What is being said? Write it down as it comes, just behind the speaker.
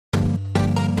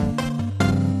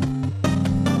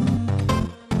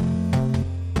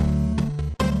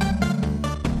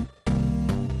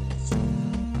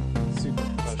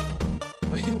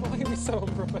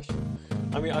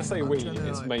mean, I say we, trying to,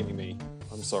 it's mainly me.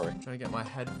 I'm sorry. trying to get my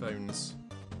headphones.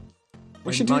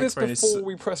 We should do this before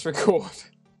we press record.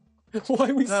 Why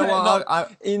are we setting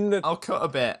up in the... I'll cut a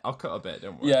bit.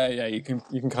 Don't worry. Yeah, you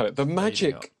can cut it. The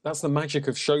magic. That's the magic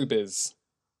of showbiz.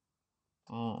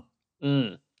 Hello,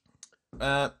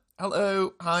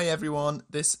 hi everyone.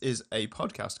 This is a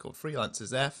podcast called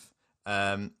Freelancers F.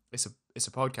 It's a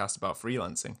podcast about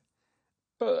freelancing.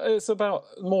 But it's about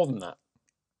more than that.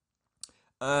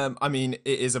 I mean,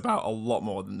 it is about a lot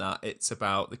more than that. It's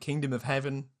about the Kingdom of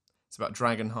Heaven. It's about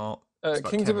Dragonheart.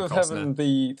 Kingdom of Heaven,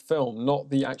 the film,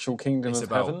 not the actual Kingdom of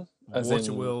Heaven, as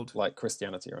Waterworld, like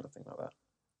Christianity or anything like that.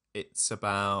 It's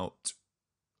about.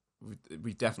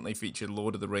 We definitely featured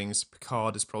Lord of the Rings.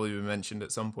 Picard has probably been mentioned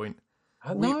at some point.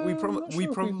 We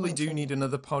probably do need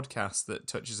another podcast that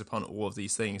touches upon all of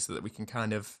these things so that we can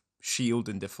kind of shield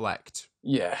and deflect.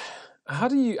 Yeah. How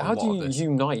do you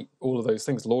unite all of those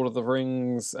things? Lord of the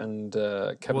Rings and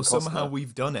Kevin Costner? Somehow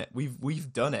we've done it.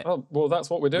 We've done it. Oh, well,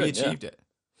 that's what we're doing. We achieved it.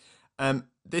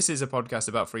 This is a podcast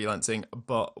about freelancing,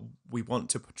 but we want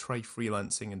to portray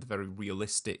freelancing in the very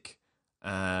realistic,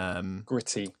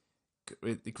 gritty.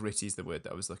 Gritty is the word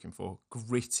that I was looking for.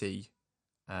 Gritty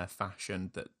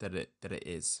fashion that it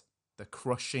is. The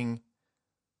crushing,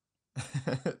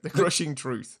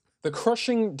 truth. The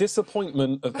crushing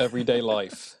disappointment of everyday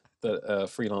life that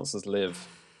freelancers live.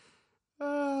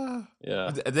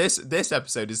 Yeah. This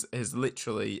episode is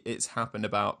literally, it's happened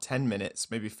about 10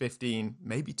 minutes, maybe 15,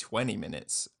 maybe 20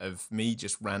 minutes of me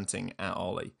just ranting at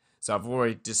Ollie. So I've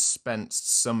already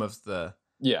dispensed some of the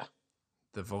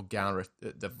vulgar,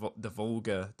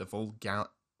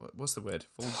 what's the word?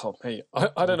 Oh, mate,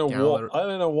 I don't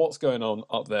know what's going on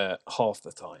up there half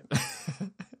the time.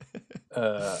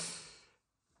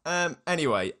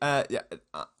 Anyway,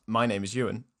 my name is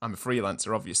Ewan. I'm a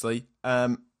freelancer, obviously.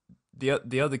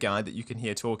 The other guy that you can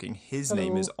hear talking, his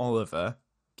name is Oliver.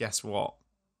 Guess what?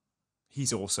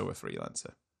 He's also a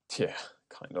freelancer. Yeah,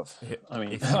 kind of. I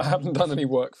mean, I haven't done any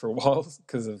work for a while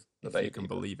because of the baby. You can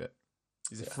believe it.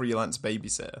 He's a freelance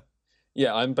babysitter.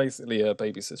 Yeah, I'm basically a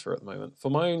babysitter at the moment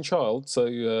for my own child, so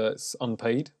it's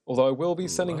unpaid. Although I will be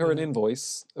sending her an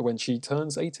invoice when she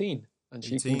turns 18 and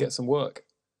she can get some work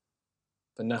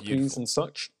for nappies and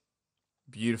such.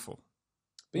 Beautiful.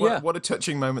 But what a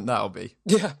touching moment that'll be.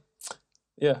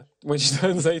 Yeah, when she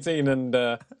turns 18 and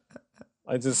I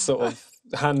just sort of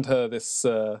hand her this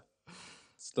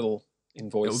little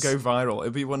invoice. It'll go viral.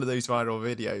 It'll be one of those viral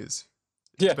videos.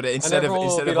 Yeah, but instead of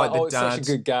like the dad, it's such a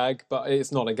good gag, but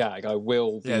it's not a gag. I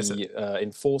will be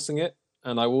enforcing it,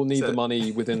 and I will need the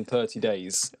money within 30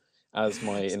 days, as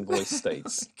my invoice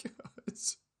states.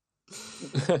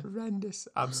 Horrendous,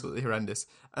 absolutely horrendous.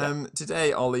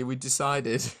 Today, Ollie, we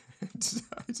decided.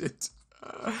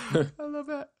 I love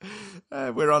it.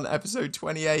 We're on episode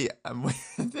 28, and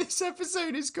this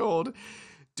episode is called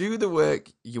 "Do the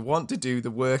Work You Want to Do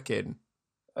the Work In."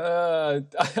 I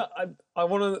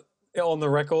want to. On the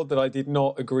record that I did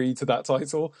not agree to that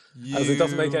title, as it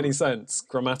doesn't make any sense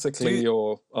grammatically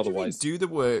or otherwise. Do the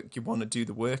work you want to do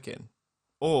the work in,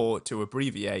 or to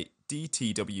abbreviate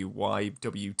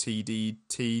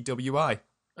DTWYWTDTWI.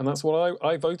 And that's what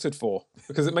I voted for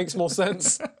because it makes more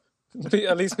sense.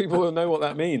 At least people will know what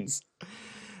that means.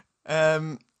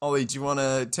 Ollie, do you want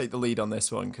to take the lead on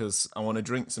this one? Because I want to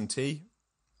drink some tea,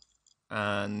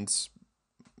 and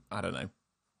I don't know,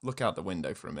 look out the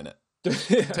window for a minute.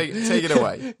 Take it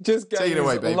away. Just take it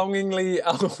away, babe. Longingly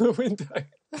out of the window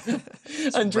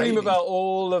and dream about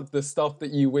all of the stuff that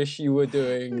you wish you were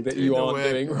doing that you aren't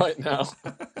doing right now.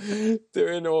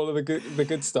 Doing all of the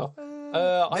good stuff.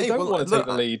 I don't want to take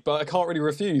the lead, but I can't really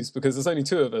refuse because there's only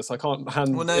two of us. I can't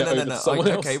hand it over to someone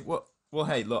else. Okay, well,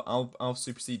 hey, look, I'll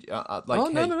supersede. No,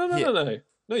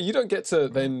 you don't get to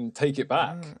then take it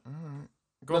back.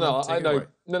 No,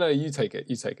 you take it.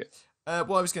 You take it.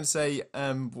 Well, I was going to say,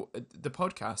 the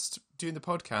podcast, doing the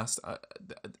podcast, I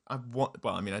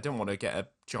don't want to get a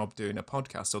job doing a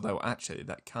podcast, although actually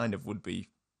that kind of would be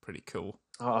pretty cool.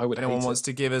 I would. Anyone wants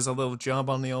to give us a little job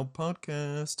on the old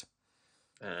podcast?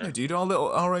 No, dude,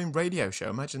 our own radio show.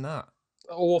 Imagine that.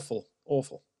 Awful.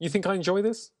 You think I enjoy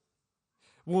this?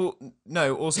 Well,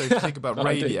 no. Also, if you think about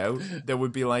radio,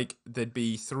 there'd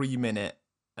be 3-minute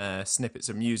snippets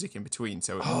of music in between,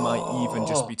 so it might even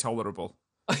just be tolerable.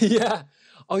 Yeah.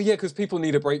 Oh, yeah, because people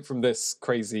need a break from this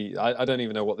crazy... I don't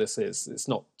even know what this is. It's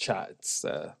not chat. It's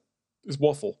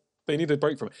waffle. They need a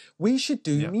break from it. We should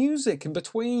do music in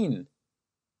between.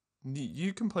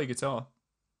 You can play guitar.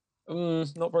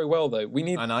 Not very well, though. We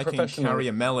need and I can carry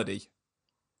a melody.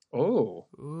 Oh.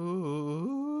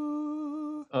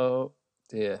 Ooh. Oh,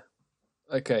 dear.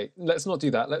 Okay, let's not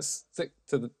do that. Let's stick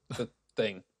to the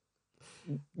thing.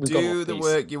 Do the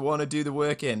work you want to do the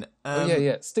work in.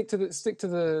 Yeah. Stick to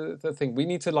the thing. We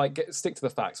need to stick to the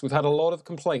facts. We've had a lot of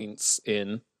complaints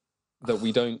in that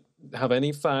we don't have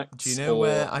any facts. Do you know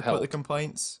where I put the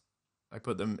complaints? I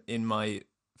put them in my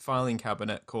filing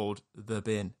cabinet called the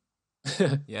bin.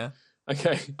 Yeah.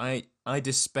 Okay. I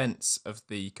dispense of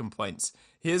the complaints.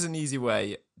 Here's an easy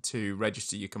way to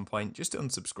register your complaint. Just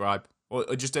unsubscribe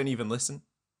or just don't even listen.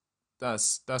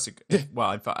 That's a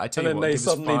well. In fact, I tell you what. And then they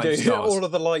suddenly do. Stars. All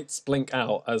of the lights blink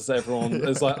out as everyone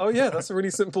is like, "Oh yeah, that's a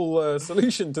really simple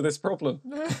solution to this problem."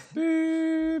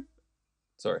 Beep.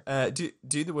 Sorry.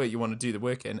 Do the work you want to do the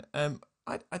work in. I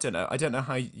don't know. I don't know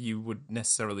how you would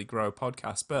necessarily grow a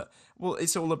podcast, but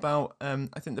it's all about.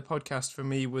 I think the podcast for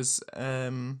me was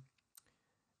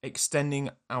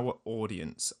extending our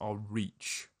audience, our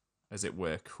reach, as it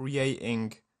were,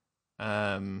 creating.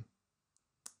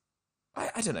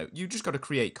 I don't know. You just got to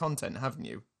create content, haven't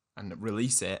you? And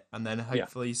release it, and then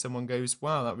hopefully someone goes,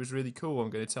 "Wow, that was really cool. I'm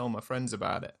going to tell my friends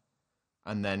about it,"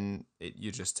 and then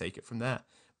you just take it from there.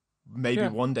 Maybe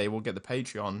one day we'll get the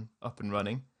Patreon up and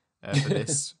running for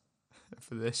this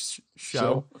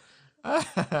show. Sure.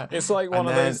 It's like one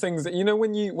of those things that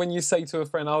when you say to a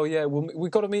friend, "Oh yeah,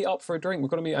 we've got to meet up for a drink. We've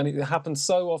got to meet," and it happens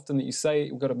so often that you say,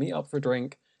 "We've got to meet up for a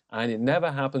drink," and it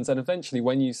never happens. And eventually,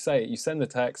 when you say it, you send the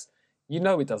text.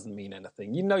 It doesn't mean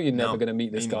anything. You're never going to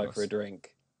meet this guy for a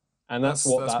drink. And that's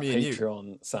what that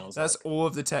Patreon sounds like. That's all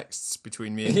of the texts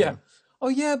between me and him. Oh,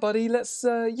 yeah, buddy, let's,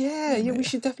 we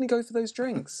should definitely go for those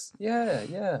drinks.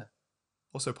 Yeah.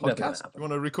 Also, podcast. You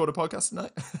want to record a podcast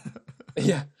tonight?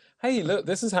 Yeah. Hey, look,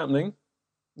 this is happening.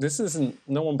 This isn't,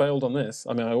 no one bailed on this.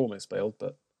 I mean, I almost bailed,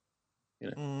 but,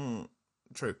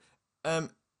 True.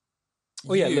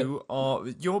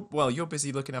 You're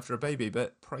busy looking after a baby,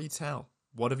 but pray tell.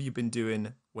 What have you been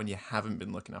doing when you haven't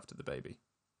been looking after the baby?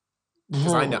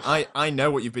 Because I know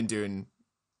what you've been doing.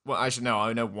 Well, actually, no,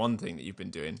 I know one thing that you've been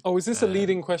doing. Oh, is this a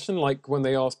leading question? Like when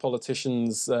they ask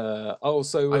politicians, do you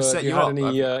had any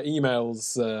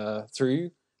emails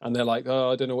through? And they're like,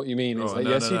 "Oh, I don't know what you mean." It's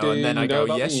yes, you do. And then I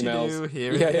go, "Yes, you emails. do.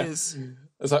 Here it is."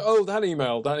 It's like, "Oh, that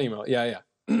email. Yeah."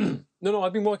 No,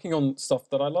 I've been working on stuff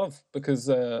that I love because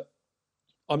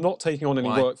I'm not taking on any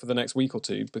work for the next week or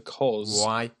two because...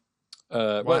 Why?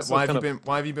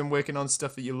 Why have you been working on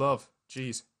stuff that you love?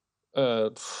 Jeez.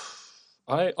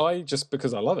 I just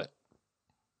because I love it.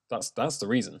 That's the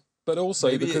reason. But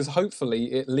also because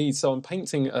hopefully it leads. So I'm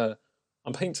painting a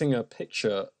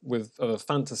picture of a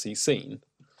fantasy scene.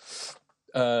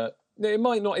 It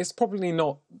might not. It's probably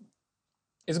not.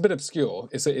 It's a bit obscure.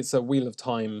 It's a Wheel of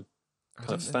Time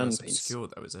kind of fan piece. Obscure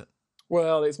though, is it?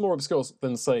 Well, it's more obscure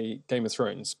than say Game of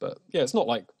Thrones, but yeah, it's not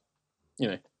like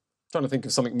trying to think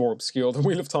of something more obscure than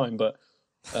Wheel of Time, but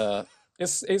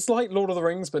it's like Lord of the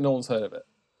Rings, but no one's heard of it.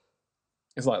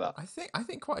 It's like that. I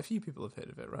think quite a few people have heard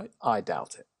of it, right? I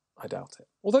doubt it.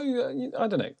 Although I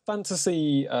don't know,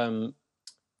 fantasy, people.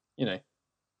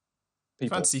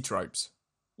 Fantasy tropes.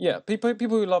 Yeah, people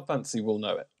who love fantasy will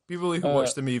know it. People who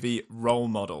watch the movie Role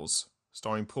Models,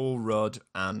 starring Paul Rudd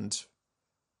and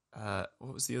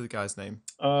what was the other guy's name?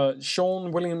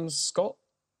 Sean William Scott.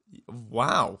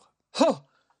 Wow. Huh.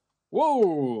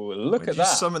 Whoa, look at that. Where'd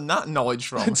you summon that knowledge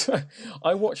from?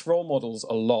 I watch Role Models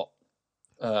a lot.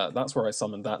 That's where I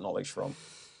summoned that knowledge from.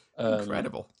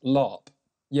 Incredible. LARP.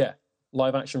 Yeah,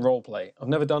 live action role play. I've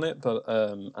never done it, but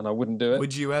and I wouldn't do it.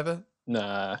 Would you ever?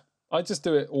 Nah. I just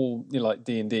do it all like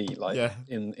D&D,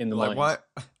 in the mind. Why?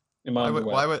 In my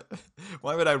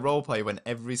why would I role play when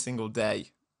every single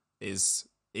day is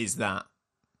that?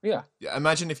 Yeah.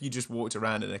 Imagine if you just walked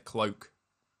around in a cloak.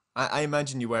 I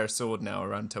imagine you wear a sword now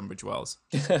around Tunbridge Wells.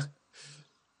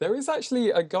 There is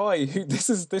actually a guy who this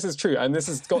is true, and this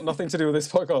has got nothing to do with this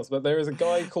podcast, but there is a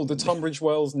guy called the Tunbridge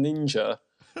Wells Ninja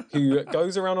who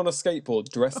goes around on a skateboard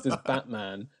dressed as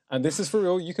Batman, and this is for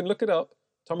real. You can look it up.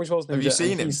 Tunbridge Wells Ninja. Have you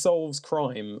seen him? He solves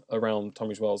crime around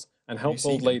Tunbridge Wells and helps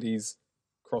old ladies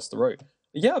cross the road.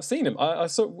 Yeah, I've seen him. I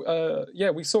saw.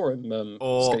 We saw him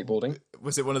skateboarding.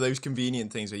 Was it one of those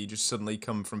convenient things where you just suddenly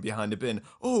come from behind a bin?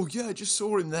 Oh yeah, I just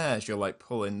saw him there. As you're like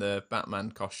pulling the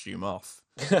Batman costume off,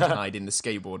 hiding the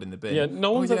skateboard in the bin. Yeah,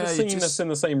 no one's ever seen us in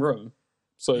the same room.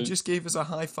 So he just gave us a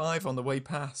high five on the way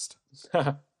past.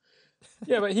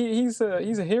 Yeah, but he's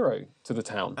a hero to the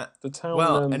town. The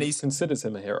town and he considers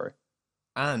him a hero.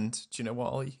 And do you know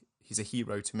what, Ollie? He's a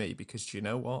hero to me because do you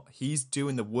know what? He's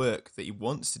doing the work that he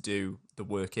wants to do the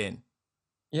work in.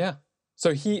 Yeah.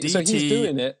 So he's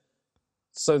doing it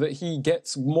so that he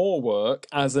gets more work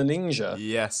as a ninja.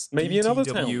 Yes. Maybe in other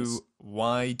towns.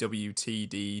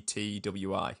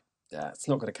 YWTDTWI. Yeah, it's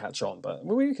not going to catch on, but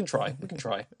we can try.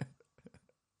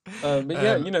 But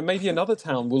yeah, maybe another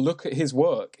town will look at his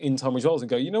work in Tunbridge Wells and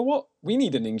go, you know what? We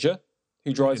need a ninja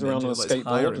who drives around on a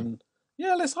skateboard. And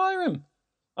yeah, let's hire him.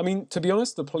 I mean, to be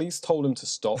honest, the police told him to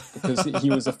stop because he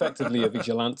was effectively a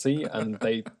vigilante and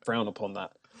they frown upon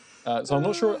that. So I'm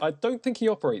not sure. I don't think he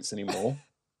operates anymore.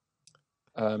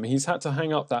 He's had to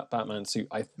hang up that Batman suit,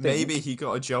 I think. Maybe he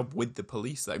got a job with the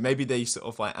police, though. Maybe they sort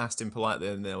of like asked him politely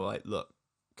and they were like, look,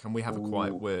 can we have a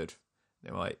quiet word?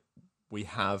 They were like, we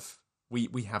have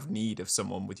need of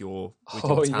someone with your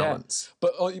talents.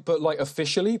 Yeah. But like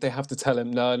officially, they have to tell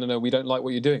him, no, we don't like what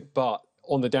you're doing. But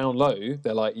on the down low,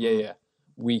 they're like, yeah.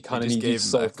 We kind of need you to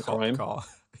solve the crime. Car.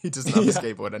 He doesn't have a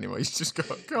skateboard anymore. He's just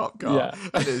got a cop car. Yeah.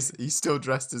 And he's still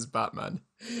dressed as Batman.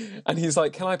 And he's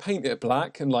like, can I paint it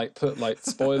black and like put like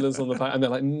spoilers on the back? And they're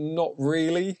like, not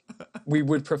really. We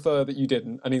would prefer that you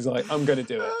didn't. And he's like, I'm going to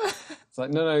do it. It's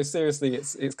like, no, seriously,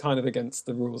 it's kind of against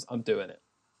the rules. I'm doing it.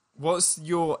 What's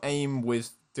your aim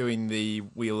with doing the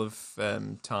Wheel of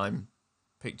Time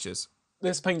pictures?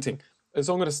 This painting.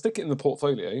 So I'm going to stick it in the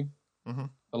portfolio,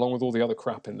 along with all the other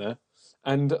crap in there.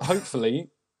 And hopefully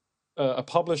a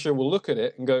publisher will look at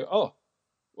it and go,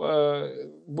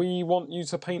 we want you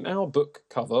to paint our book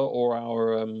cover or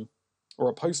our or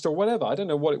a poster or whatever. I don't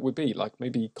know what it would be, like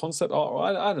maybe concept art, or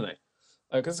I don't know.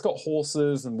 Because it's got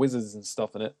horses and wizards and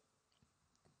stuff in it.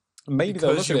 Maybe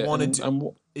they'll look at it.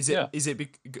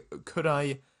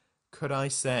 Could I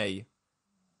say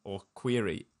or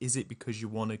query, is it because you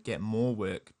want to get more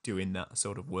work doing that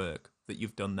sort of work, that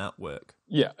you've done that work?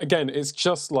 Yeah, again, it's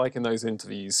just like in those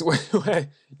interviews where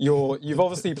you've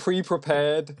obviously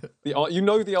pre-prepared the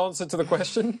answer to the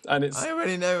question, and it's I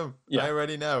already know.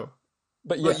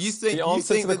 But yes, you think you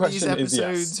think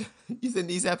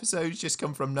these episodes just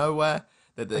come from nowhere,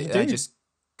 that they just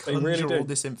conjure all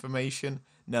this information?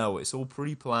 No, it's all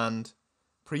pre-planned,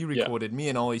 pre-recorded. Me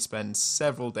and Ollie spend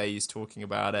several days talking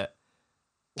about it.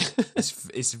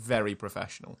 It's very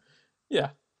professional. Yeah,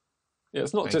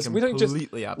 it's not just we don't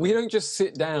just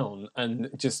sit down and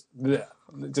just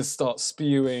start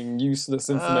spewing useless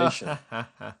information.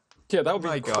 Yeah, that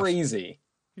would be crazy.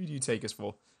 Who do you take us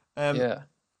for?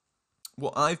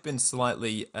 Well, I've been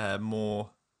slightly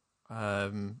more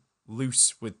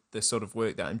loose with the sort of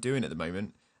work that I'm doing at the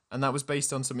moment, and that was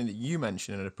based on something that you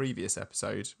mentioned in a previous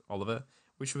episode, Oliver,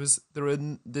 which was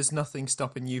there's nothing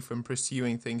stopping you from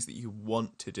pursuing things that you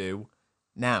want to do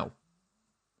now,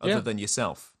 other than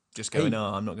yourself. Just going,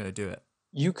 I'm not going to do it.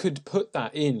 You could put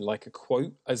that in like a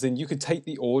quote, as in you could take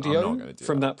the audio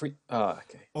from that.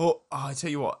 Okay. Or I tell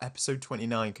you what, episode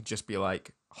 29 could just be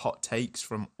like hot takes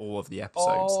from all of the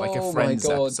episodes, like a Friends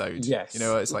episode. Yes.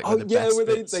 It's like where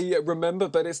they remember,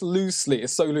 but it's loosely.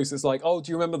 It's so loose. It's like, do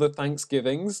you remember the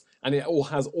Thanksgivings? And it all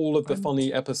has all of the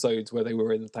funny episodes where they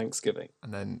were in Thanksgiving.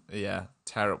 And then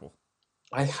terrible.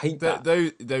 I hate that.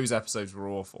 Those episodes were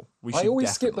awful. I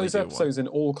always skip those episodes in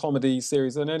all comedy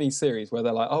series and any series where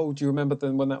they're like, do you remember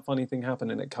when that funny thing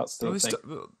happened, and it cuts to the thing.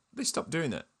 They stopped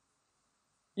doing it.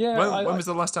 Yeah. When was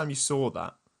the last time you saw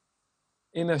that?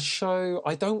 In a show,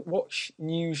 I don't watch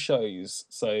new shows,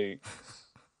 so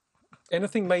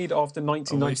anything made after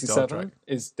 1997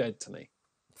 is dead to me.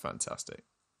 Fantastic.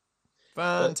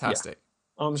 But, yeah,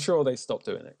 I'm sure they stopped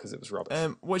doing it because it was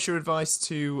rubbish. What's your advice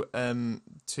to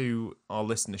our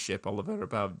listenership, Oliver,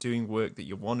 about doing work that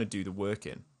you want to do the work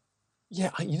in?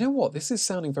 Yeah, you know what? This is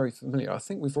sounding very familiar. I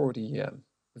think we've already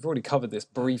covered this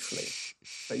briefly.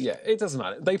 But yeah, it doesn't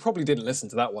matter. They probably didn't listen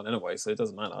to that one anyway, so it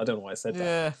doesn't matter. I don't know why I said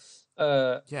that.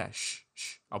 Shh.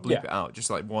 I'll bleep it out. Just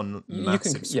like one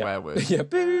massive swear word. Yeah.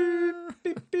 Beep,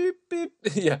 beep, beep, beep.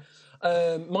 Yeah.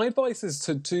 My advice is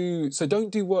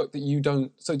don't do work that you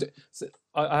don't.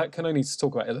 I can only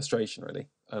talk about illustration, really.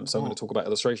 So I'm going to talk about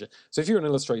illustration. So if you're an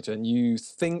illustrator and you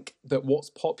think that what's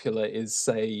popular is,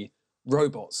 say,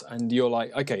 robots, and you're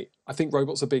like, okay, I think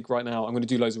robots are big right now, I'm going to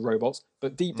do loads of robots,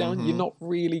 but deep down you're not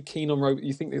really keen on robots.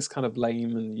 You think it's kind of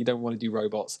lame and you don't want to do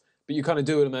robots, but you kind of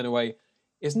do them anyway.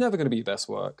 It's never going to be your best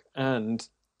work, and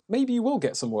maybe you will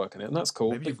get some work in it, and that's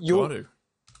cool. Maybe you've got to.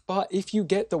 But if you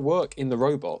get the work in the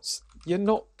robots, you're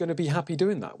not going to be happy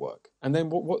doing that work. And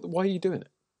then why are you doing it?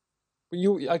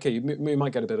 You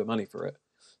might get a bit of money for it,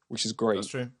 which is great. That's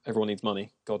true. Everyone needs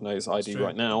money. God knows I do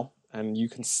right now. And you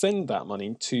can send that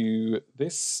money to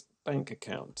this bank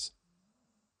account.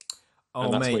 Oh,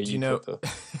 and that's mate, where you know...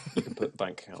 you can put the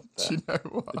bank account there. Do you know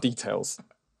what? The details.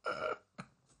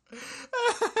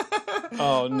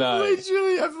 Oh, no.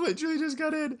 I've literally just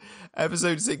got in.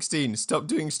 Episode 16, stop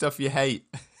doing stuff you hate.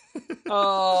 We've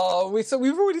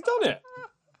already done it.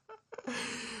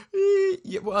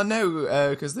 Yeah, well, I know,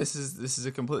 because this is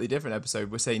a completely different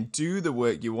episode. We're saying do the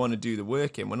work you want to do the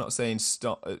work in. We're not saying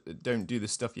stop, don't do the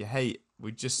stuff you hate.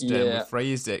 We just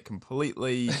rephrased it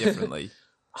completely differently.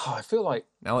 I feel like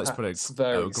now let's put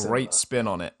a great spin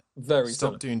on it. Very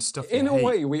stop doing stuff. In a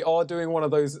way, we are doing one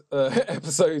of those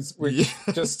episodes which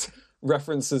just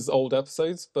references old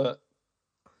episodes, but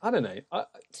I don't know.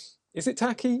 Is it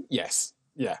tacky? Yes.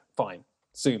 Yeah. Fine.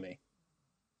 Sue me.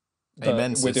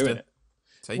 Amen, sister. We're doing it.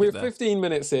 We're 15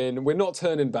 minutes in. We're not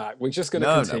turning back. We're just going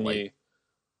to continue.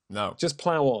 No. Just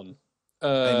plow on.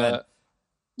 Amen.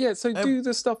 Yeah, so do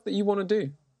the stuff that you want to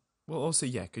do. Well, also,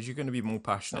 because you're going to be more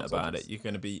passionate about it. You're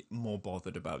going to be more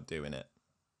bothered about doing it.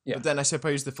 Yeah. But then I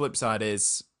suppose the flip side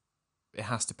is it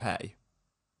has to pay.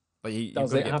 Like, you've got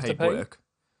to get paid work.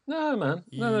 No, man.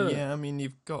 No. Yeah, I mean,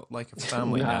 you've got like a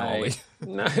family now, Ollie.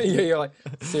 No, you're like,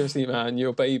 seriously, man,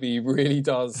 your baby really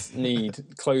does need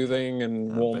clothing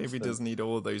and warmth. Baby does need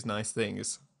all of those nice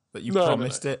things that you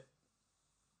promised it.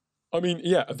 I mean,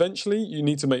 eventually you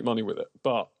need to make money with it,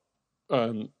 but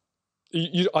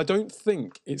I don't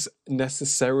think it's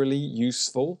necessarily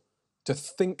useful to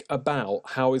think about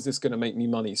how is this going to make me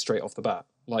money straight off the bat.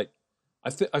 Like, I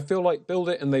feel like build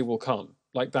it and they will come.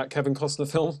 Like that Kevin Costner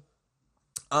film.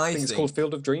 I think it's called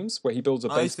Field of Dreams, where he builds a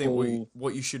baseball... I think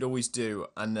what you should always do,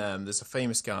 and there's a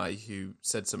famous guy who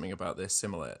said something about this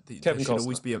similar. There should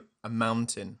always be a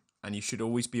mountain, and you should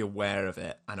always be aware of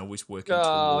it, and always working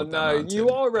toward that mountain. You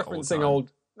are referencing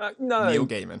old... No. Neil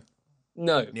Gaiman.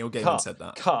 No. Neil Gaiman said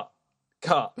that. Cut.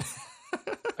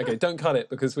 Okay, don't cut it,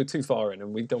 because we're too far in,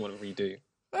 and we don't want to redo.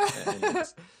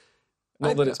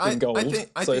 Not that it's been gold. I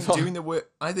think doing the work.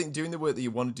 I think doing the work that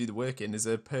you want to do the work in is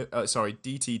DTWI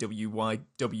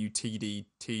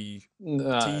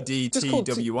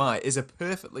is a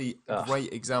perfectly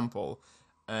great example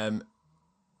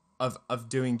of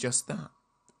doing just that.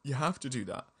 You have to do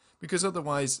that because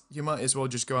otherwise you might as well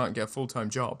just go out and get a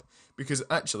full-time job because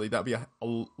actually that'd be a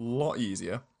lot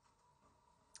easier.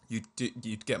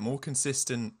 You'd get more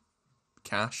consistent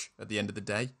cash at the end of the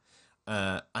day,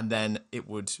 and then it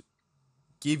would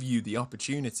give you the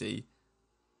opportunity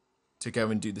to go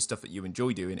and do the stuff that you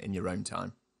enjoy doing in your own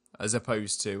time, as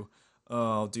opposed to,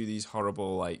 I'll do these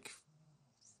horrible, like,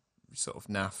 sort of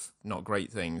naff, not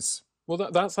great things. Well,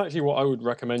 that's actually what I would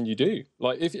recommend you do.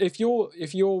 Like, if you're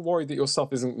worried that your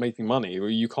stuff isn't making money or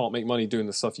you can't make money doing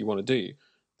the stuff you want to do,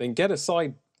 then get a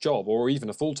side job or even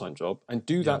a full-time job and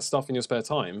do that stuff in your spare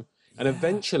time. And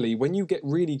eventually, when you get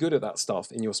really good at that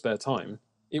stuff in your spare time,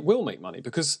 it will make money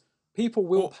because people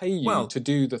will pay you to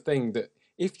do the thing that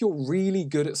if you're really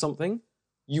good at something,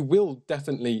 you will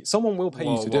someone will pay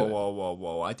you to do it.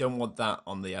 Whoa. I don't want that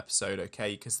on the episode,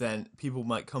 okay? Because then people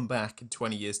might come back in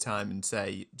 20 years' time and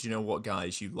say, do you know what,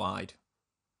 guys, you lied.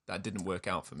 That didn't work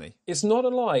out for me. It's not a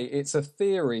lie, it's a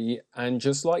theory, and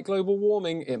just like global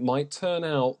warming, it might turn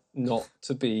out not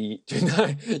to be...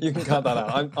 You can cut that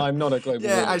out. I'm not a global warming.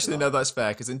 Yeah, actually, no, that's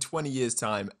fair, because in 20 years'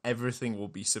 time, everything will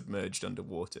be submerged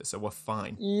underwater, so we're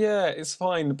fine. Yeah, it's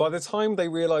fine. By the time they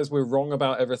realise we're wrong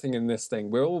about everything in this thing,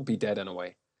 we'll all be dead in a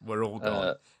way. We're all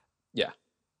gone. Yeah.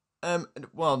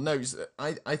 Well, no,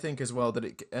 I think as well that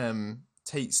it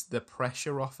takes the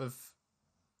pressure off of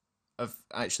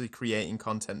actually creating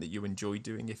content that you enjoy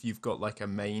doing. If you've got like a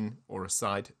main or a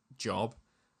side job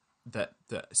that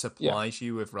supplies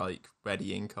you with like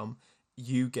ready income,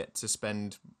 you get to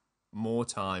spend more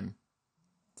time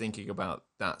thinking about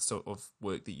that sort of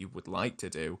work that you would like to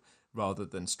do rather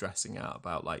than stressing out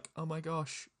about like, oh my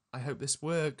gosh, I hope this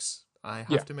works. I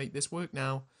have to make this work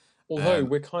now. Although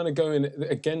we're kind of going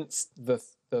against the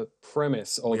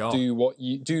premise of do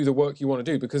the work you want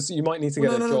to do, because you might need to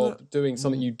get a job doing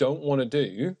something you don't want to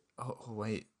do. Oh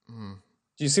wait. Do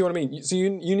you see what I mean? So you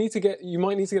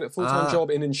might need to get a full-time job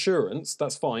in insurance.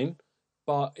 That's fine,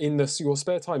 but in your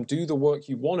spare time, do the work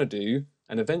you want to do,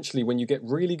 and eventually, when you get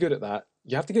really good at that,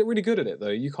 you have to get really good at it though.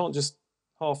 You can't just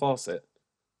half-ass it.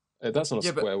 That's not a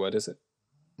swear word, is it?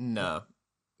 No.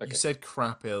 Okay. You said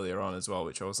crap earlier on as well,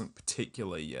 which I wasn't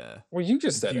particularly you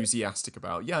just enthusiastic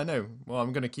about. Yeah, I know. Well,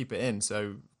 I'm going to keep it in,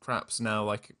 so crap's now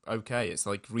like okay. It's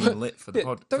like green lit for the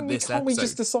pod. Can't we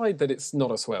just decide that it's not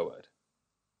a swear word?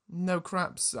 No,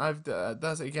 crap's.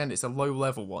 That's again. It's a low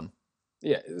level one.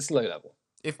 Yeah, it's low level.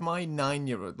 If my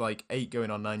 9-year-old, like 8 going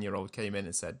on 9-year-old, came in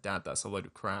and said, "Dad, that's a load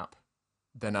of crap,"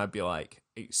 then I'd be like,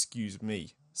 "Excuse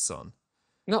me, son."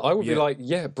 No, I would be like,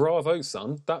 yeah, bravo,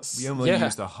 son. We only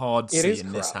use the hard C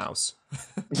in this house.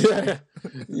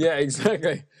 yeah,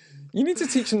 exactly. You need to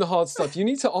teach them the hard stuff. You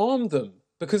need to arm them,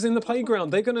 because in the playground,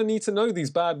 they're going to need to know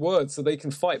these bad words so they can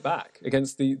fight back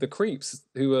against the creeps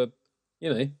who are,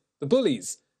 the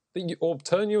bullies. Or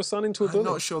turn your son into a bully.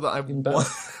 I'm not sure that I want...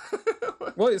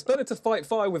 Well, it's better to fight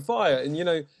fire with fire, and you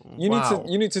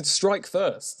need to strike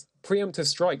first. Preemptive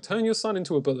strike. Turn your son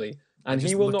into a bully, and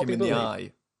he will not be bullied. I just look him in the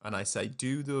eye, and I say,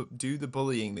 "Do the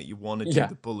bullying that you want to do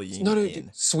the bullying in.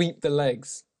 Sweep the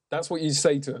legs." That's what you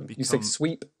say to him. You say,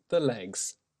 "Sweep the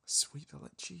legs." Sweep the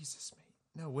legs. Jesus, mate.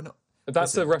 No, we're not.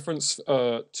 That's a reference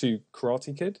to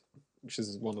Karate Kid, which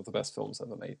is one of the best films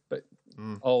ever made. But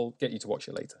I'll get you to watch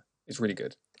it later. It's really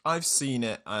good. I've seen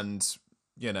it, and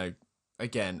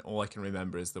again, all I can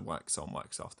remember is the wax on,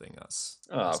 wax off thing. That's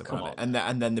come on.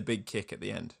 And then the big kick at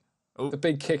the end. Oh, the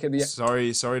big kick at the end.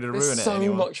 Sorry to ruin it.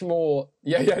 So much more.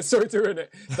 Yeah. Sorry to ruin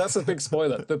it. That's a big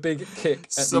spoiler. The big kick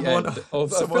at the end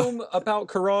of a film about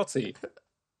karate.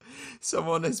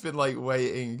 Someone has been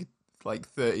waiting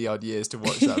 30 odd years to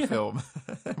watch that film,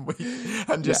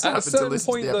 and just happened to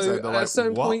listen to the episode. At a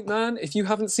certain point, man, if you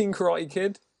haven't seen Karate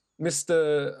Kid, we've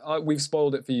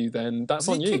spoiled it for you. Then that's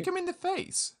on you. Does he kick him in the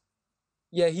face?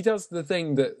 Yeah, he does the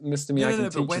thing that Mr. Miyagi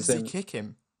teaches him. But where does he kick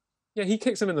him? Yeah, he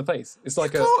kicks him in the face. It's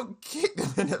like you can't kick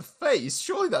them in the face.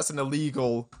 Surely that's an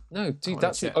illegal. No, dude,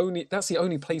 that's the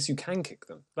only place you can kick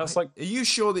them. That's Are you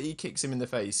sure that he kicks him in the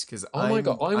face? Because my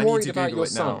God, I'm worried about your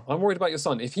son. I'm worried about your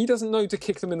son. If he doesn't know to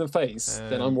kick them in the face,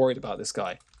 then I'm worried about this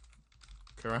guy.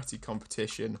 Karate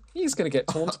competition. He's going to get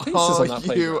torn to pieces on that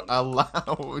playground. Are you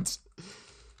allowed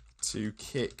to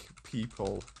kick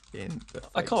people in the face?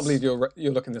 I can't believe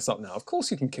you're looking this up now. Of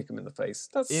course you can kick him in the face.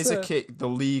 Is a kick the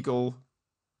legal?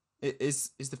 Is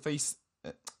the face?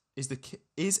 Is a kick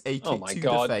to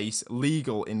the face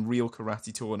legal in real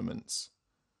karate tournaments?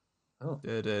 Oh.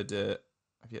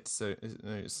 I've yet to say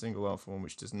a single art form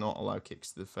which does not allow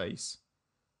kicks to the face.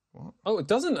 What? Oh, it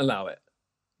doesn't allow it.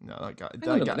 No, that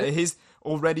guy. His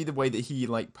already the way that he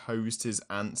posed his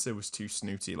answer was too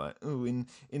snooty. In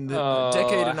the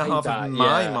decade and a half of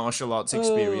my martial arts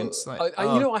experience,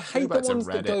 I hate the ones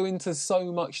that go into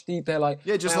so much deep. They're I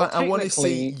want to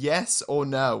see yes or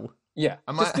no. Yeah,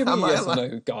 just give me a yes or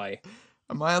no, guy.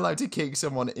 Am I allowed to kick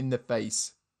someone in the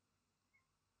face?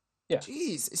 Yeah.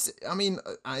 Jeez, I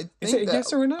think is it a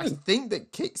yes or a no? I think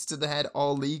that kicks to the head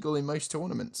are legal in most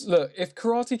tournaments. Look, if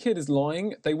Karate Kid is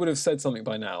lying, they would have said something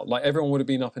by now. Everyone would have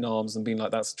been up in arms and been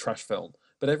like, "That's a trash film."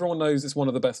 But everyone knows it's one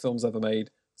of the best films ever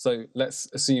made. So let's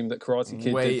assume that Karate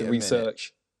Kid did the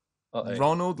research.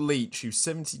 Ronald Leach, who's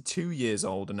 72 years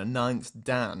old, and a 9th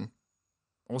Dan,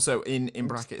 also in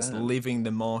brackets, living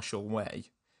the martial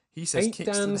way. He says 8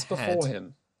 kicks Dans to the head. before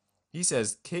him. He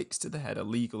says kicks to the head are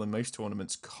legal in most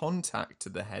tournaments. Contact to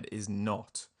the head is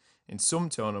not. In some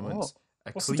tournaments,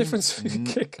 what's the difference between a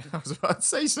kick? I was about to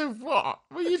say, so what?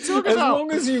 What are you talking about? As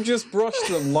long as you just brush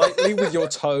them lightly with your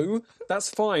toe, that's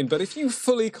fine. But if you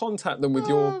fully contact them with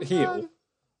your heel,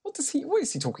 what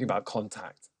is he talking about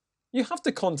contact? You have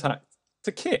to contact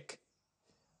to kick.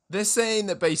 They're saying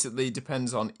that basically it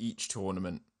depends on each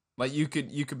tournament. You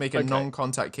could make a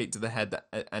non-contact kick to the head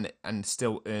and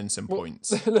still earn some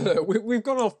points. No, we've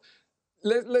gone off.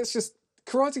 Let's just.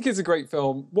 Karate Kid's a great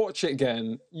film. Watch it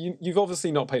again. You've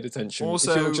obviously not paid attention.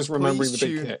 Also, if you're just remembering the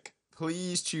big kick.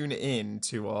 Please tune in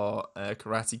to our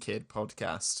Karate Kid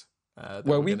podcast.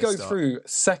 Where we go through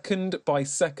second by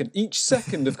second. Each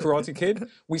second of Karate Kid,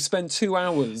 we spend 2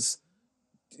 hours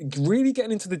really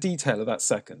getting into the detail of that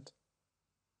second.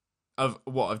 Of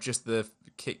what? Of just the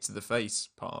kick to the face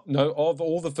part? No, of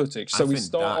all the footage. So we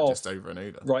start off just over and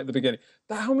over right at the beginning.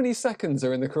 How many seconds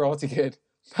are in the Karate Kid?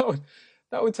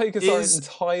 That would take us our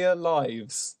entire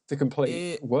lives to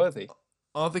complete. Worthy.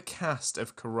 Are the cast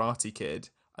of Karate Kid,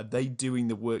 are they doing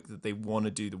the work that they want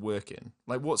to do the work in?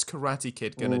 What's Karate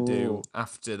Kid going to do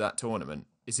after that tournament?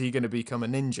 Is he going to become a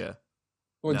ninja?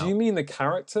 Well, do you mean the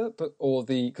character,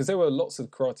 because there were lots of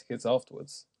Karate Kids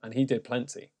afterwards, and he did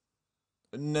plenty.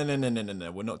 No.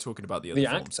 We're not talking about the other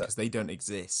films because they don't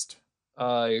exist.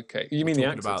 Okay. You mean the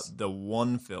actors? We're talking about the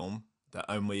one film that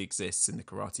only exists in the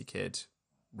Karate Kid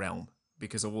realm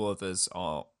because all others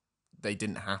they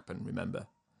didn't happen. Remember?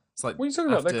 It's like what are you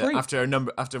talking about? They're great.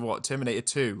 After what Terminator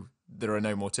 2, there are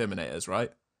no more Terminators,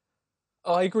 right?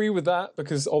 I agree with that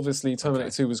because obviously Terminator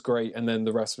 2 was great and then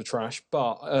the rest were trash.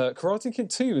 But Karate Kid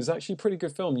 2 is actually a pretty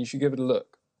good film. You should give it a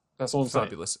look. That's all I'm saying.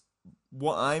 Fabulous.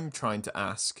 What I'm trying to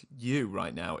ask you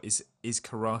right now is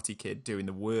Karate Kid doing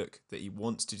the work that he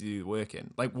wants to do the work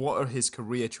in? What are his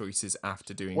career choices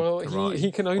after doing karate? Well,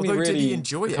 he can only really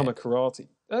become a karate.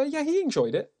 Yeah, he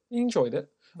enjoyed it. He enjoyed it.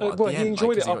 He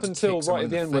enjoyed it up until right at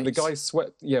the end when the guy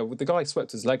swept. Yeah, the guy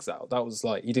swept his legs out. That was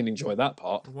he didn't enjoy that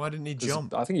part. Why didn't he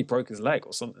jump? I think he broke his leg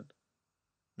or something.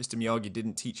 Mr. Miyagi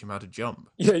didn't teach him how to jump.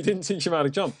 Yeah, he didn't teach him how to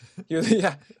jump. It's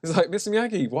Mr.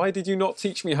 Miyagi, why did you not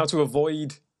teach me how to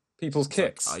avoid people's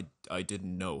kicks? I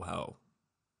didn't know how.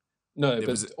 No,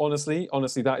 but honestly,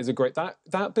 that is a great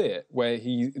that bit where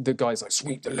the guy's like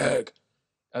sweep the leg.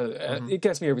 It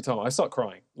gets me every time. I start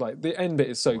crying. Like the end bit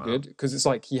is so good because it's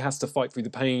like he has to fight through the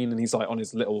pain, and he's like on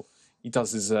his little. He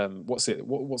does his what's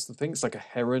the thing? It's like a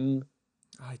heron.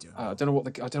 I don't know. I don't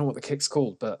know what the kick's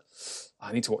called, but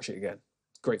I need to watch it again.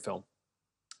 Great film.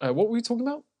 What were we talking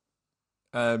about?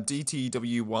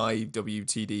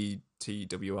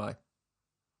 DTWYWTDTWI.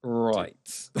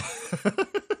 Right.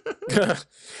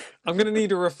 I'm going to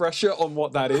need a refresher on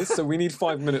what that is, so we need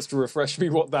 5 minutes to refresh me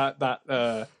what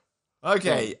that.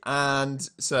 Okay, and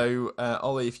so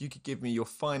Ollie, if you could give me your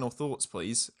final thoughts,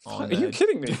 please. Are you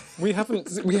kidding me? We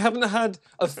haven't had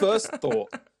a first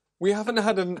thought. We haven't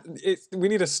had we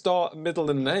need a start, middle,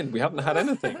 and an end. We haven't had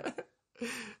anything.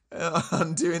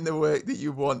 On doing the work that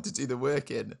you want to do the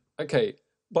work in. Okay.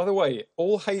 By the way,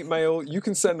 all hate mail, you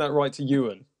can send that right to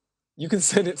Ewan. You can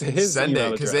send it to his email address. Send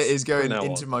it, because it is going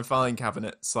into my filing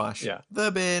cabinet /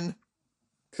 the bin.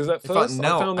 Because at first I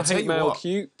found the hate mail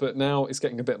cute, but now it's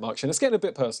getting a bit much, and it's getting a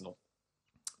bit personal.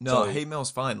 No, hate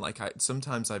mail's fine. Like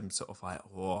sometimes I'm sort of like,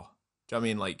 oh, do you know what I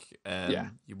mean? Like,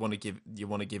 you want to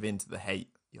give in to the hate.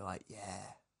 You're like,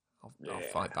 I'll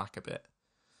fight back a bit.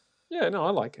 Yeah, no,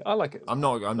 I like it. I'm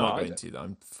not going to though.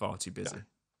 I'm far too busy. Yeah.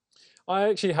 I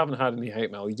actually haven't had any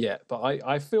hate mail yet, but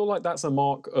I feel like that's a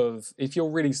mark of if you're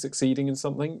really succeeding in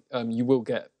something, you will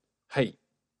get hate.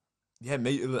 Yeah,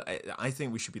 I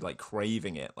think we should be like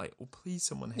craving it. Like, oh, please,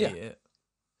 someone hate it.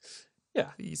 Yeah,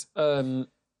 please. So,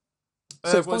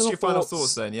 what's your final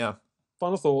thoughts then? Yeah,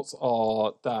 final thoughts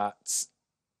are that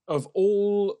of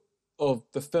all of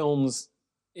the films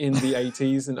in the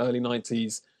 80s and early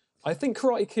 90s, I think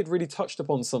Karate Kid really touched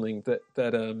upon something that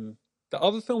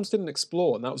other films didn't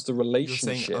explore, and that was the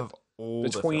relationship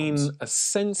between a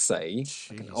sensei,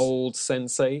 like an old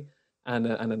sensei, and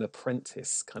an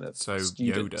apprentice kind of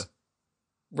student. Yoda.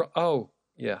 Oh,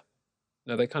 yeah.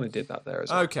 No, they kind of did that there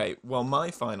as well. Okay, well,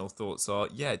 my final thoughts are,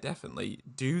 definitely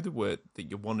do the work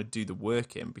that you want to do the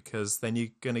work in, because then you're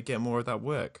going to get more of that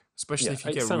work, especially if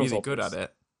you get really good at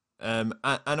it. And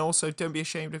also, don't be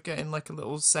ashamed of getting like a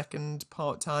little second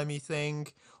part-timey thing.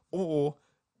 Or,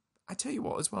 I tell you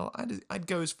what as well, I'd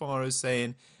go as far as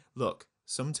saying, look,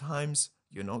 sometimes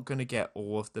you're not going to get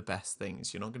all of the best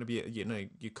things. You're not going to be,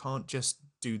 you can't just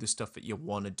do the stuff that you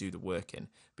want to do the work in,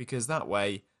 because that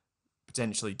way,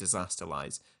 potentially disaster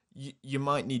lies. You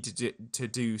might need to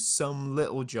do some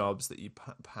little jobs that you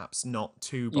perhaps not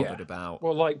too bothered about.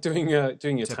 Well, like doing your to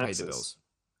taxes. Pay the bills.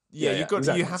 Yeah,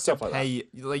 exactly. You have to pay.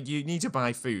 Like you need to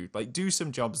buy food. Like do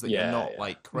some jobs that you're not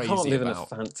like crazy about. You can't live in a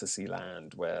fantasy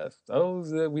land where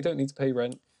we don't need to pay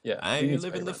rent. Yeah, I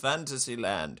live in the fantasy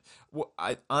land. What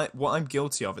I'm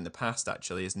guilty of in the past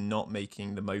actually is not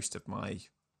making the most of my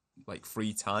like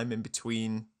free time in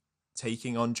between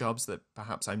taking on jobs that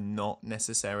perhaps I'm not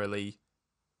necessarily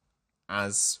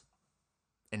as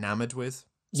enamored with.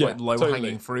 It's like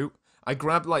low-hanging fruit. I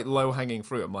grab like low-hanging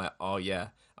fruit. I'm like, oh yeah,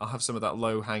 I'll have some of that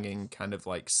low-hanging kind of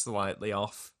like slightly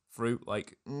off fruit.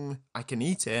 Like, I can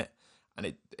eat it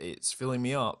and it's filling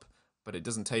me up, but it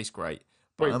doesn't taste great.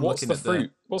 But wait, what's the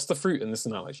fruit? What's the fruit in this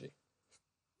analogy?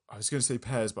 I was going to say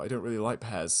pears, but I don't really like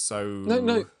pears, so...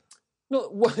 No.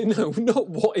 Not what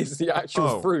is the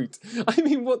actual fruit. I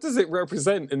mean, what does it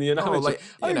represent in the analogy?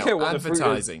 I don't care what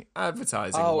advertising.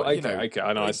 Advertising. Oh, okay.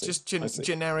 I know. It's just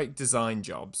generic design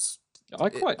jobs. I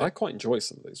quite enjoy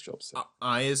some of those jobs. So.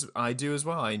 I do as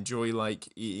well. I enjoy like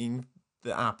eating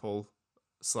the apple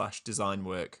 / design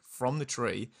work from the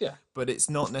tree. Yeah. But it's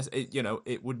not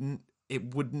it wouldn't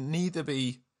neither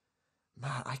be.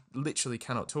 Man, I literally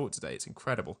cannot talk today. It's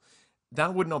incredible.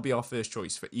 That would not be our first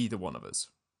choice for either one of us.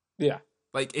 Yeah.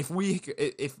 Like if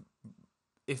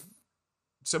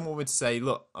someone were to say,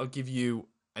 look, I'll give you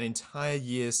an entire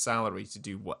year's salary to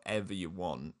do whatever you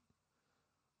want.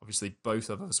 Obviously, both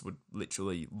of us would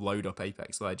literally load up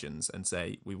Apex Legends and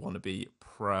say, we want to be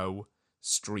pro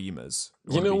streamers.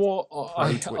 You know what?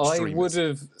 I would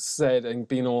have said and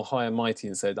been all high and mighty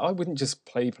and said, I wouldn't just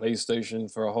play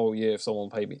PlayStation for a whole year if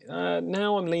someone paid me.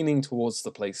 Now I'm leaning towards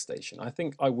the PlayStation. I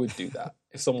think I would do that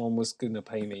if someone was going to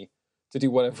pay me to do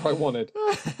whatever I wanted.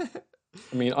 I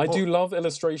mean, I do love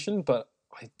illustration, but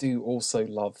I do also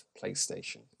love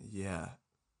PlayStation. Yeah.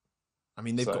 I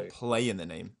mean, they've got play in the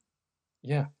name.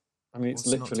 Yeah. I mean, it's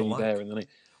literally there in the name.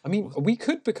 I mean, we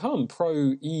could become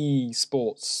pro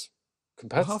esports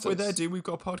competitors. We're halfway there, dude. We've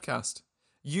got a podcast.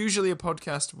 Usually a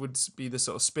podcast would be the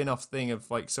sort of spin-off thing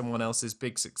of like someone else's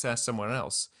big success somewhere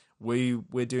else.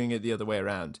 We're doing it the other way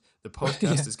around. The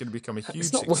podcast is going to become a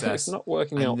huge success. It's not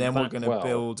working out. And then we're going to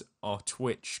build our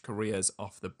Twitch careers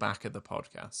off the back of the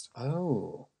podcast.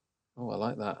 Oh, I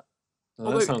like that.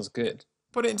 That sounds good.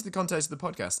 put it into the context of the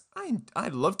podcast. I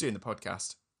love doing the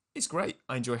podcast. It's great.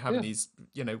 I enjoy having these,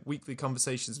 weekly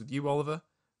conversations with you, Oliver.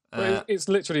 Well, it's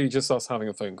literally just us having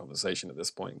a phone conversation at this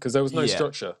point because there was no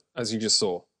structure, as you just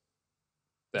saw.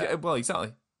 Yeah, well,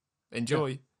 exactly.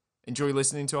 Enjoy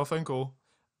listening to our phone call.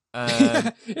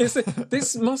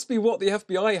 This must be what the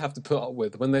FBI have to put up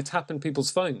with when they're tapping people's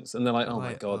phones and they're like, oh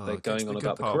my God, they're going on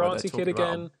about the Karate Kid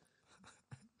again.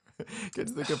 Get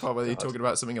to the good part where they're talking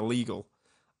about something illegal.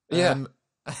 Yeah.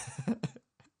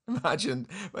 Imagine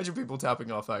people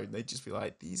tapping our phone. They'd just be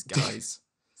like, these guys.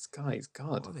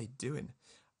 God. What are they doing?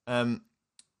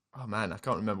 Oh man, I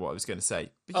can't remember what I was going to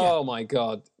say. But yeah. Oh my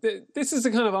God. This is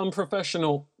a kind of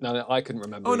unprofessional... No, I couldn't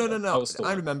remember. Oh, no.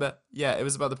 I remember. Yeah, it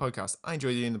was about the podcast. I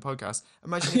enjoyed doing the podcast.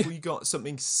 Imagine if we got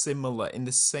something similar in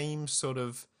the same sort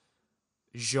of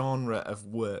genre of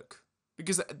work.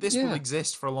 Because this will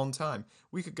exist for a long time.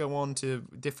 We could go on to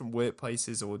different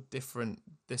workplaces or different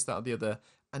this, that, or the other,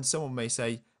 and someone may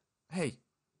say, hey,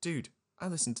 dude, I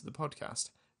listened to the podcast.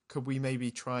 Could we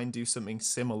maybe try and do something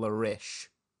similar-ish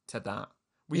to that?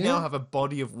 We now have a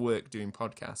body of work doing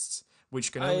podcasts,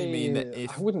 which can only mean that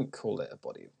if... I wouldn't call it a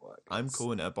body of work. I'm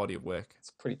calling it a body of work.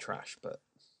 It's pretty trash, but...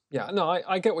 Yeah, no,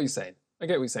 I get what you're saying.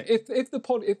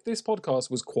 If this podcast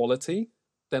was quality,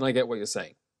 then I get what you're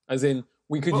saying. As in,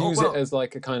 we could use it as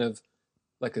like a kind of...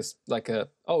 Like a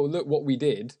oh, look what we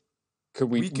did.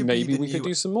 We could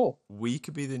do some more. We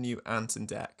could be the new Ant and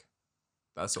Dec.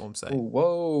 That's what I'm saying.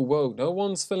 Ooh, whoa. No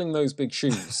one's filling those big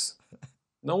shoes.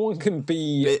 No one can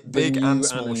be big and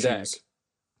small shoes.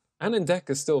 Ant and Dec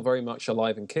are still very much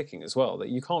alive and kicking as well. That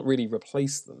you can't really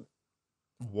replace them.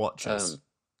 Watch us.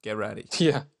 Get ready.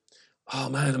 Yeah. Oh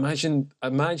man,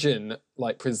 imagine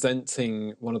like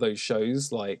presenting one of those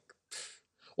shows, like,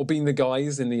 or being the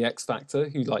guys in the X Factor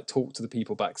who like talk to the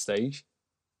people backstage.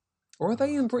 Or are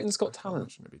they in Britain's Got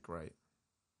Talent? It'd be great.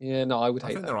 Yeah, no, I would hate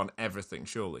that. I think they're on everything,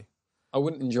 surely. I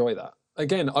wouldn't enjoy that.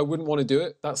 Again, I wouldn't want to do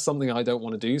it. That's something I don't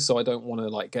want to do, so I don't want to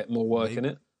like get more work in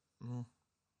it.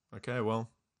 Okay, well,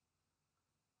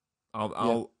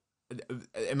 I'll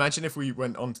imagine if we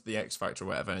went on to the X Factor or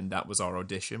whatever, and that was our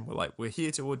audition. We're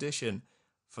here to audition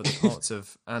for the parts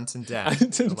of Ant and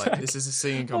Dec. Like, this is a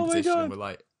singing competition. And we're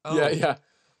like, yeah.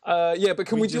 But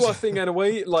can we do our thing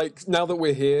anyway? Like, now that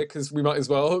we're here, because we might as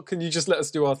well, can you just let us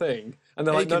do our thing? And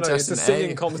they're like, no, it's a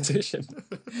singing competition.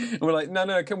 And we're like,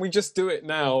 no, can we just do it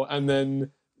now? And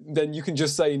then you can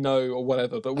just say no or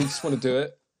whatever, but we just want to do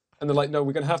it. And they're like, no,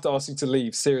 we're going to have to ask you to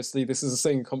leave. Seriously, this is a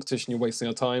singing competition. You're wasting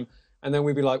our time. And then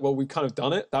we'd be like, well, we've kind of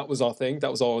done it. That was our thing.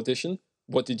 That was our audition.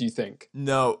 What did you think?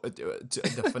 No,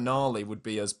 the finale would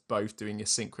be us both doing a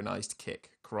synchronized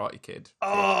kick, Karate Kid.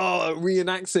 Oh,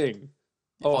 reenacting.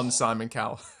 On Simon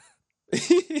Cowell.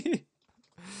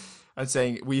 And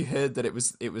saying we heard that it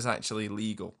was actually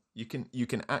legal. You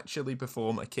can actually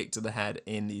perform a kick to the head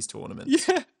in these tournaments.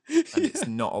 Yeah. And it's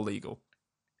not illegal.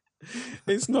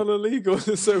 It's not illegal,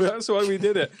 so that's why we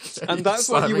did it. And that's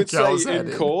what you would say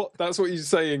in court. That's what you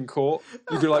say in court.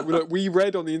 You'd be like, look, we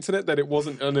read on the internet that it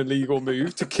wasn't an illegal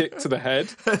move to kick to the head.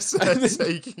 So they're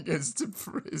taking us to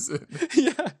prison.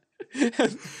 Yeah.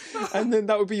 And then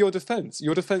that would be your defense.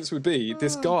 Your defense would be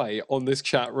this guy on this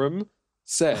chat room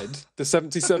said, the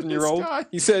 77-year-old,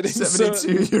 he said,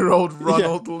 72-year-old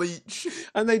Ronald Leach.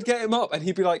 And they'd get him up and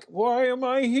he'd be like, why am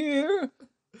I here?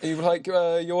 And you'd be like,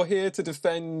 you're here to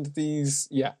defend these.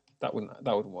 Yeah, that wouldn't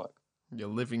work. You're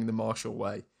living the martial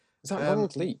way. Is that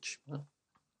Ronald Leach? Oh,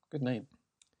 good name.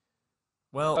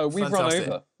 Well, we've run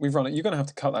over. You're going to have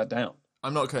to cut that down.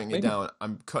 I'm not cutting it down.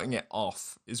 I'm cutting it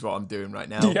off, is what I'm doing right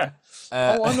now. Yeah.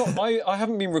 I'm not. I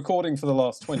haven't been recording for the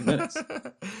last 20 minutes.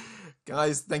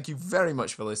 Guys, thank you very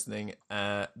much for listening.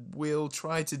 We'll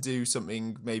try to do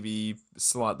something maybe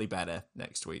slightly better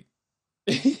next week.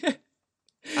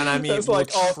 And I mean, that's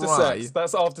like after sex.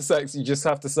 That's after sex. You just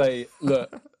have to say,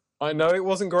 look, I know it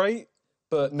wasn't great,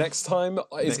 but next time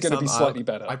it's going to be slightly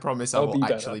better. I promise I will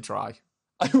actually try.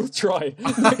 I will try.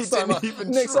 Next time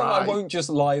I won't just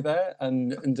lie there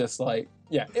and just like,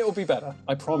 yeah, it'll be better.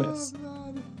 I promise.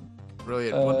 Oh,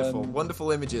 brilliant, wonderful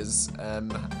images.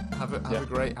 Have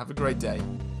a great day.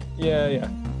 Yeah,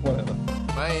 whatever.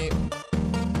 Bye.